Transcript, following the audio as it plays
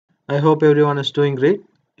I hope everyone is doing great.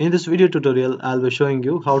 In this video tutorial, I'll be showing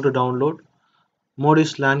you how to download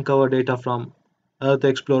MODIS Landcover data from Earth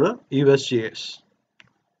Explorer USGS.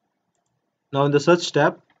 Now in the search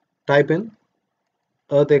tab, type in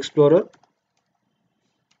Earth Explorer.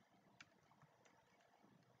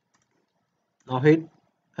 Now hit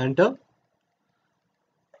enter.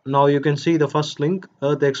 Now you can see the first link,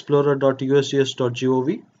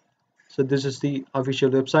 earthexplorer.usgs.gov. So this is the official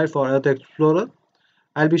website for Earth Explorer.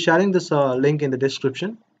 I'll be sharing this link in the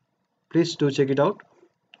description. Please do check it out.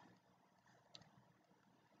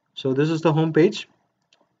 So this is the home page.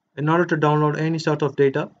 In order to download any sort of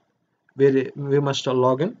data, we must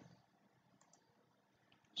log in.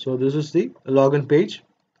 So this is the login page.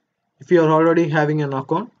 If you are already having an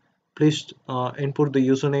account, please input the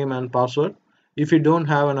username and password. If you don't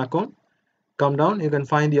have an account, come down, you can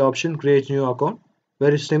find the option create new account.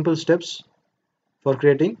 Very simple steps for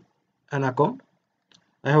creating an account.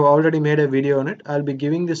 I have already made a video on it. I'll be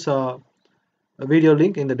giving this a video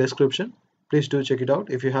link in the description. Please do check it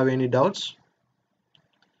out if you have any doubts.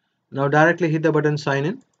 Now directly hit the button sign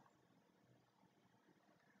in.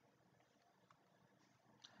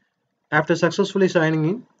 After successfully signing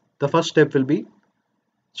in, the first step will be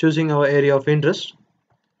choosing our area of interest.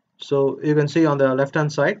 So you can see on the left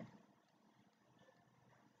hand side,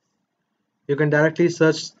 you can directly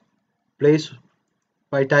search place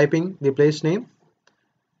by typing the place name.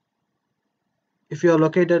 If you are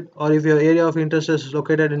located, or if your area of interest is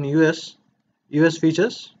located in US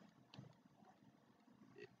features,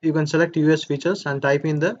 you can select US features and type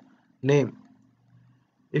in the name.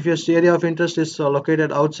 If your area of interest is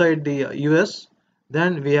located outside the US,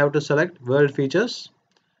 then we have to select world features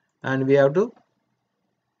and we have to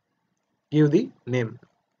give the name.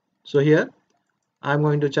 So here I'm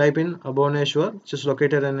going to type in Bhubaneswar, which is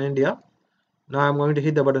located in India. Now I'm going to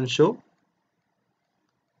hit the button show.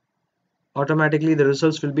 Automatically the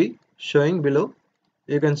results will be showing below.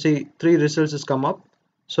 You can see 3 results has come up.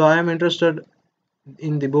 So I am interested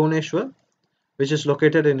in the Bhubaneswar, which is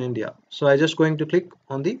located in India. So I just going to click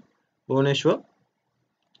on the Bhubaneswar.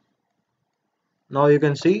 Now you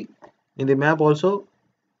can see in the map also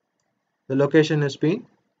the location has been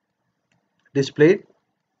displayed.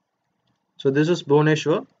 So this is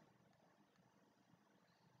Bhubaneswar.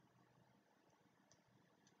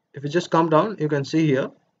 If you just come down, you can see here,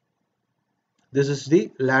 this is the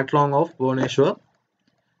lat long of Bhubaneswar.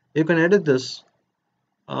 You can edit this.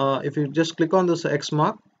 If you just click on this X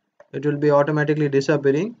mark, it will be automatically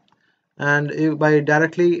disappearing, and by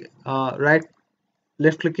directly left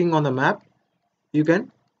clicking on the map, you can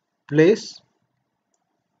place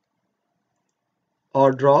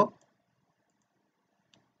or draw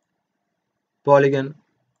polygon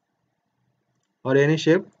or any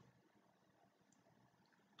shape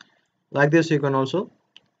like this. You can also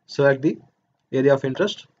select the area of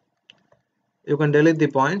interest. You can delete the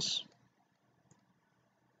points.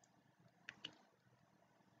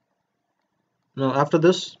 Now after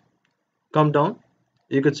this, come down,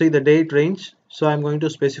 you could see the date range. So I'm going to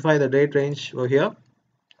specify the date range over here.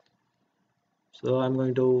 So I'm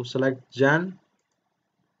going to select Jan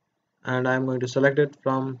and I'm going to select it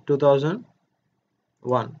from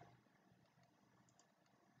 2001.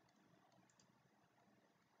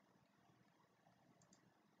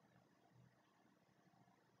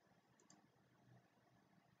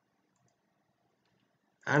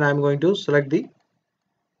 And I'm going to select the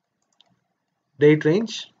date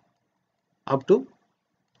range up to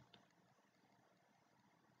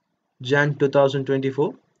Jan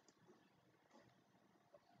 2024.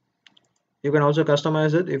 You can also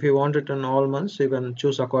customize it. If you want it in all months, you can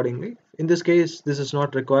choose accordingly. In this case, this is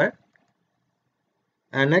not required.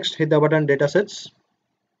 And next, hit the button datasets.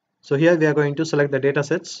 So here we are going to select the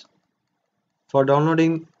datasets. For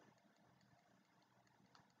downloading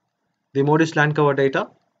the MODIS Landcover data,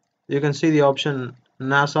 you can see the option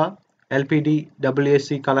NASA LPD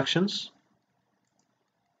WAC collections,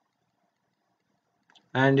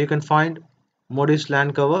 and you can find MODIS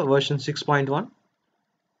Landcover version 6.1.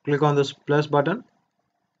 Click on this plus button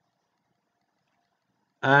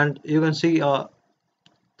and you can see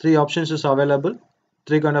 3 options is available,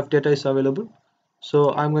 3 kind of data is available.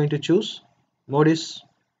 So I'm going to choose MODIS.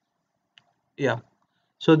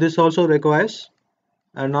 So this also requires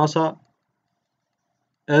a NASA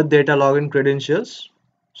Earthdata Login credentials.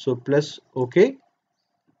 So plus OK.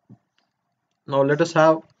 Now let us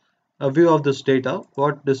have a view of this data,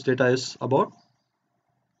 what this data is about.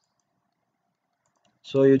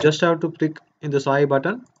 So you just have to click in this I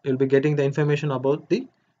button. You'll be getting the information about the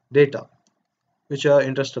data which you are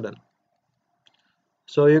interested in.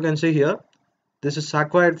 So you can see here, this is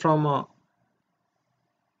acquired from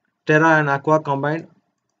Terra and Aqua combined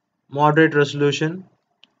moderate resolution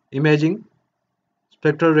imaging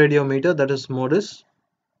spectral radiometer, that is MODIS,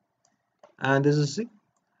 and this is the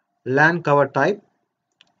land cover type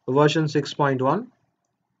version 6.1.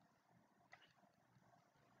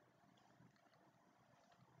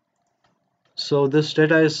 So this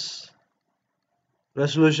data is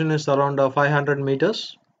resolution is around 500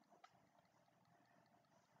 meters.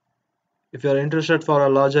 If you are interested for a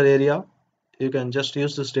larger area, you can just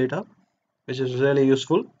use this data, which is really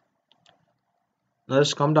useful. Now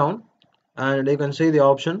let's come down and you can see the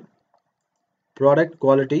option product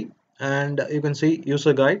quality, and you can see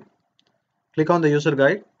user guide. Click on the user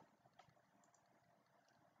guide.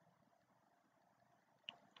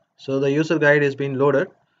 So the user guide is being loaded.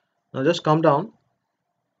 Now just come down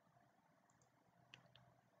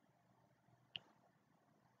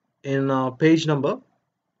in page number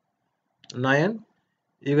 9.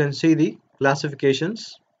 You can see the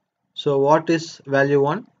classifications. So what is value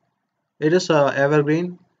 1? It is a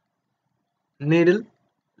evergreen needle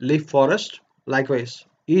leaf forest. Likewise,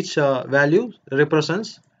 each value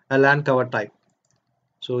represents a land cover type.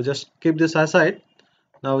 So just keep this aside.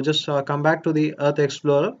 Now just come back to the Earth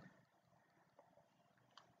Explorer.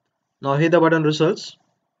 Now hit the button results.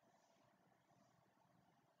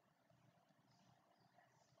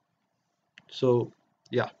 So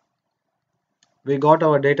yeah, we got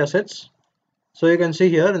our data sets. So you can see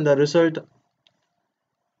here in the result,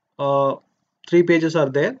 3 pages are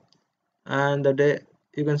there, and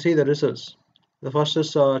you can see the results. The first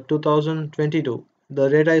is 2022. The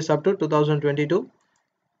data is up to 2022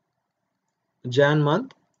 Jan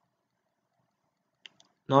month.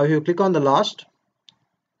 Now if you click on the last,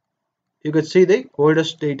 you can see the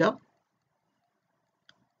oldest data.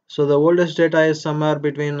 So the oldest data is somewhere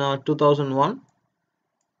between 2001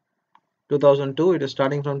 2002. It is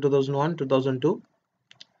starting from 2001 2002.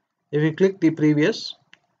 If you click the previous,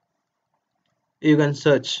 you can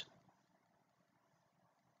search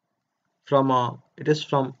from it is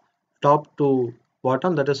from top to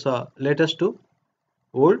bottom, that is latest to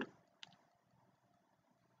old.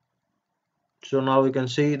 So now we can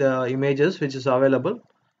see the images which is available.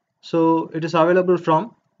 So it is available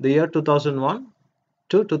from the year 2001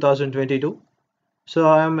 to 2022. So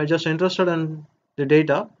I am just interested in the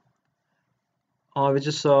data which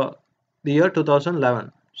is the year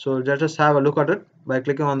 2011. So let us have a look at it by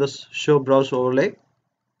clicking on this show browse overlay.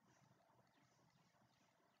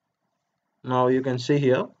 Now you can see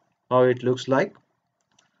here how it looks like.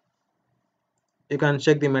 You can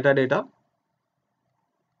check the metadata.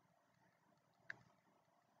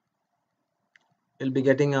 You'll be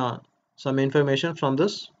getting some information from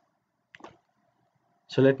this.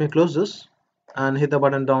 So let me close this and hit the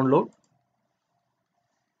button download,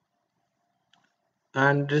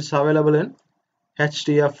 and it is available in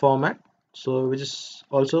HDF format, so which is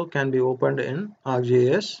also can be opened in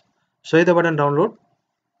ArcGIS. So hit the button download.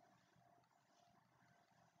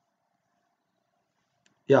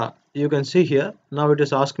 Yeah, you can see here now it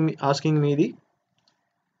is asking me the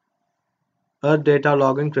Earthdata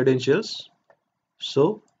Login credentials.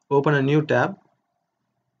 So open a new tab.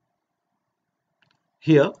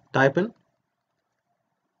 Here type in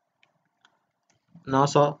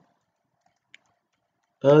NASA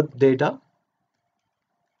Earthdata.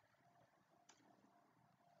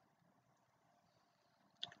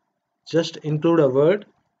 Just include a word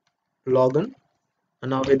login,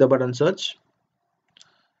 and now hit the button search.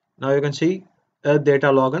 Now you can see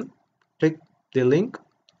Earthdata Login. Click the link.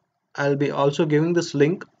 I'll be also giving this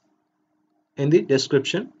link in the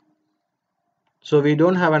description. So we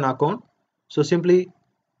don't have an account, so simply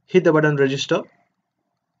hit the button register.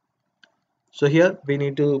 So here we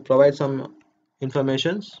need to provide some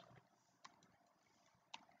informations.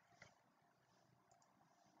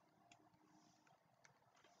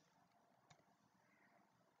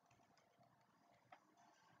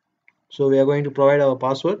 So we are going to provide our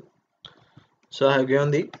password. So I have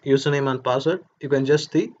given the username and password. You can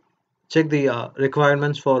just check the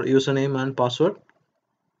requirements for username and password.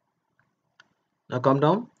 Now come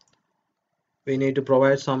down. We need to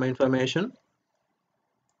provide some information.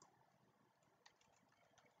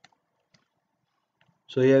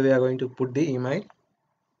 So here we are going to put the email.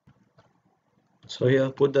 So here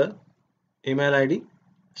put the email ID.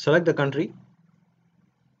 Select the country.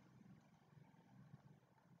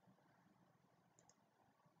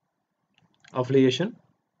 Affiliation.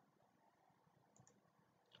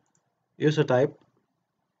 User type.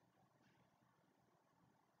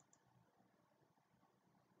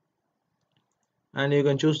 And you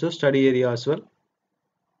can choose the study area as well.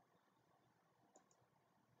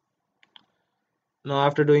 Now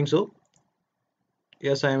after doing so,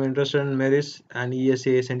 Yes, I am interested in MODIS and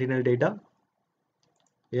ESA Sentinel data.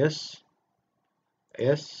 Yes,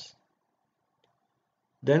 yes.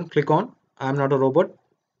 Then click on I am not a robot.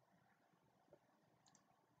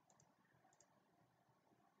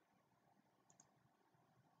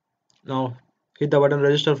 Now hit the button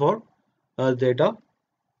register for Earthdata.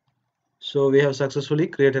 So we have successfully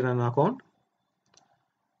created an account.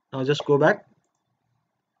 Now just go back.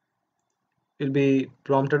 It will be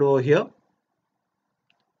prompted over here.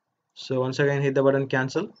 So once again hit the button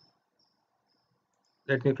cancel.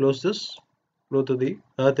 Let me close this. Go to the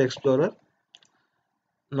Earth Explorer.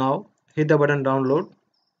 Now hit the button download.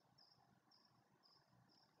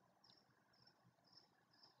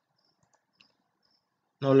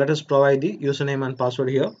 Now let us provide the username and password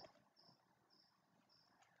here.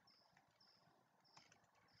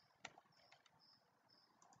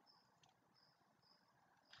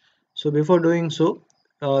 So before doing so,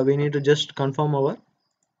 we need to just confirm our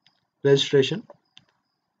registration.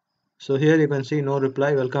 So here you can see no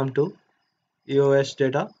reply. Welcome to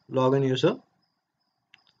Earthdata Login user.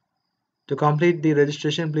 To complete the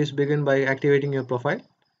registration, please begin by activating your profile.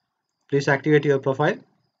 Please activate your profile.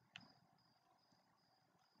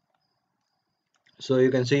 So you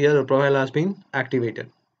can see here the profile has been activated.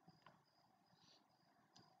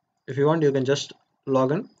 If you want, you can just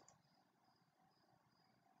log in.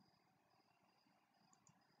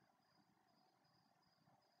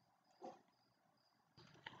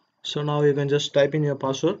 So now you can just type in your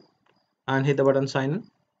password and hit the button sign in.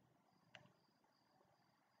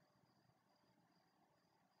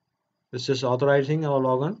 This is authorizing our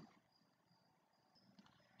login.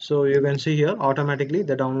 So you can see here automatically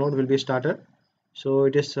the download will be started. So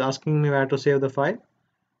it is asking me where to save the file.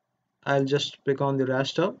 I'll just click on the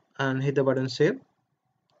raster and hit the button save.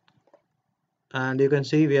 And you can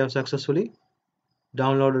see we have successfully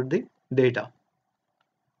downloaded the data.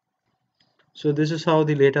 So this is how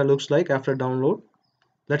the data looks like after download.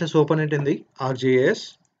 Let us open it in the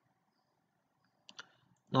ArcGIS.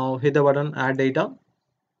 Now hit the button add data.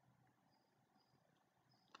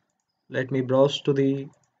 Let me browse to the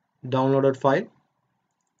downloaded file.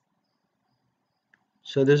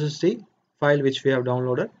 So this is the file which we have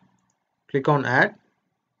downloaded. Click on add.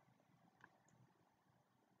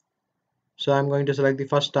 So I'm going to select the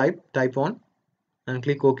first type 1 and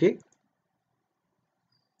click OK.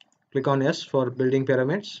 Click on yes for building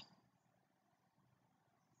pyramids.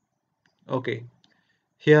 Okay.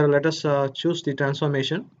 Here let us choose the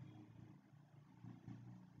transformation.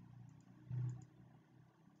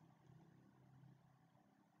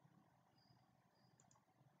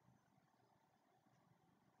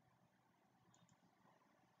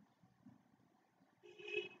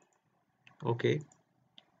 Okay.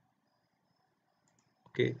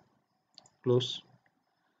 Okay. Close.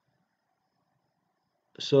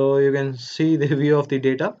 So you can see the view of the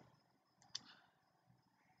data.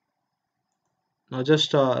 Now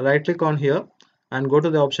just right click on here and go to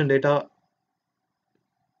the option data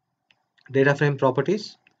frame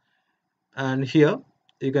properties, and here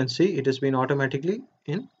you can see it has been automatically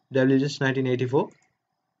in WGS 1984.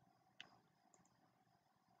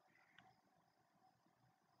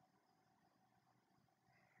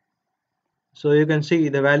 So you can see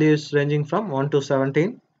the value is ranging from 1 to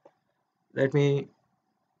 17. Let me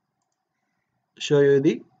show you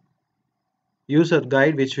the user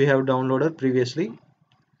guide which we have downloaded previously.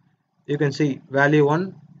 You can see value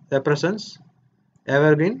 1 represents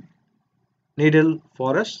evergreen needle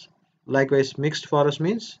forest. Likewise, mixed forest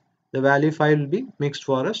means the value 5 will be mixed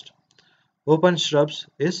forest. Open shrubs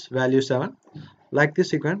is value 7. Like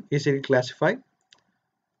this, you can easily classify.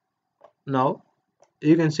 Now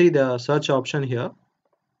you can see the search option here.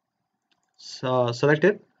 So select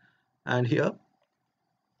it and here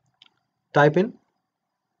type in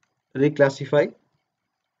reclassify.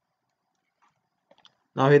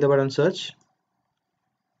 Now hit the button search.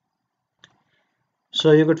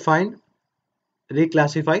 So you could find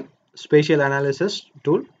reclassify spatial analysis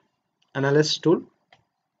tool, analyst tool.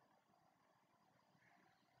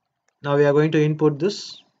 Now we are going to input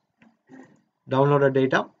this downloaded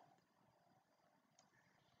data.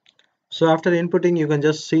 So after inputting, you can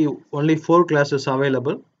just see only 4 classes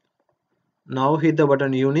available. Now hit the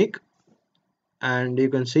button unique and you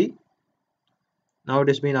can see now it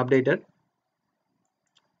has been updated.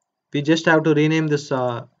 We just have to rename this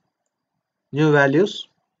new values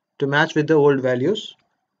to match with the old values.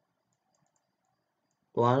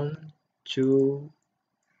 1, 2,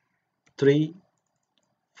 3,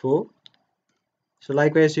 4. So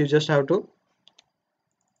likewise, you just have to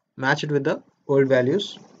match it with the old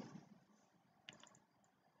values.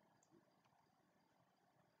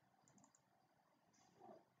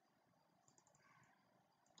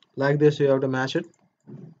 Like this you have to match it.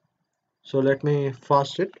 So let me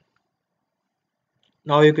fast it.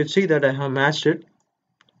 Now you can see that I have matched it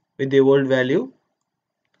with the old value.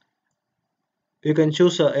 You can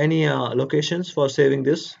choose any locations for saving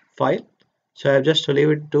this file. So I have just to leave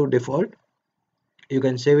it to default. You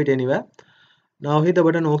can save it anywhere. Now hit the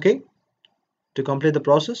button OK to complete the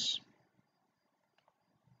process.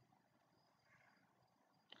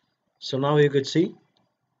 So now you could see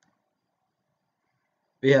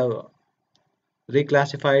we have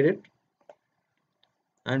reclassified it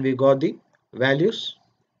and we got the values,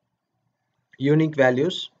 unique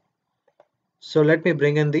values. So let me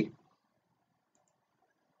bring in the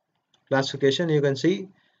classification. You can see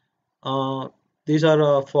these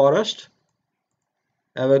are forest,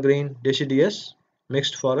 evergreen, deciduous,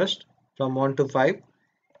 mixed forest from 1 to 5.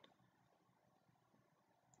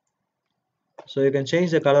 So you can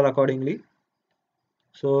change the color accordingly.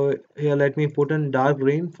 So here let me put in dark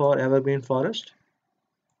green for evergreen forest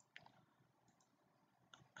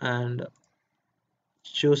and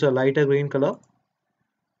choose a lighter green color.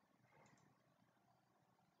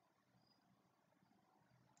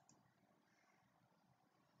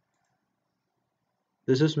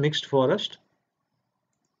 This is mixed forest.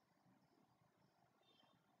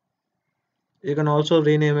 You can also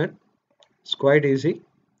rename it. It's quite easy.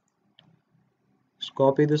 Just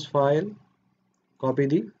copy this file, copy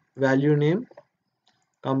the value name,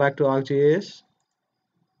 come back to ArcGIS,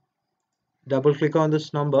 double click on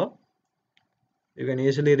this number. You can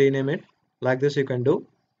easily rename it. Like this you can do.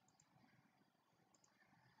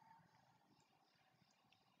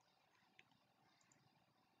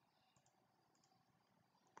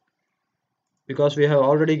 Because we have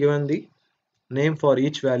already given the name for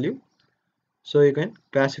each value, so you can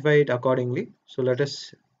classify it accordingly. So let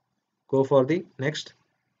us go for the next.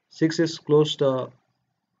 6 is closed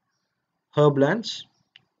herblands,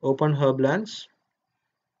 open herblands.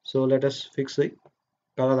 So let us fix the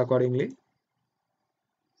color accordingly.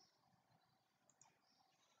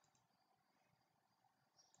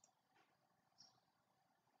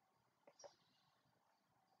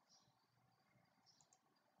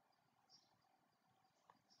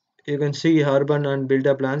 You can see urban and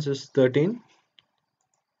build-up lands is 13.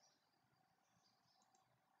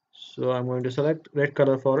 So I'm going to select red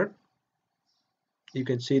color for it. You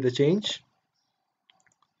can see the change.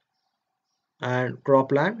 And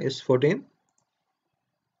cropland is 14.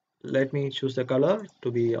 Let me choose the color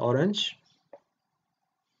to be orange.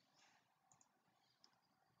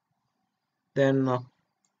 Then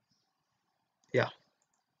yeah,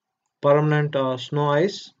 permanent snow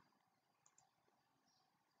ice.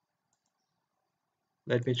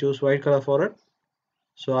 Let me choose white color for it.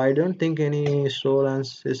 So I don't think any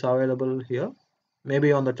snowlands is available here.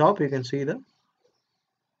 Maybe on the top you can see the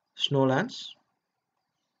snowlands.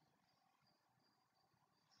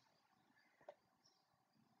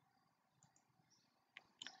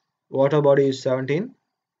 Water body is 17. You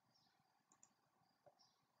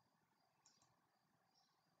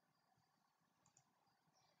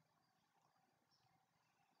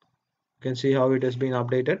can see how it has been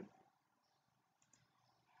updated.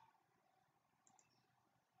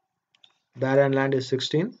 Barren land is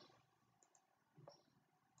 16.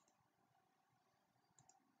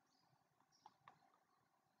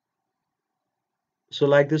 So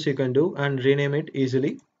like this you can do and rename it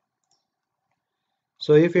easily.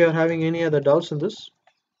 So if you are having any other doubts in this,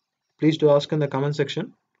 please do ask in the comment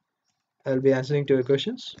section. I'll be answering to your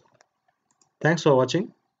questions. Thanks for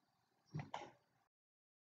watching.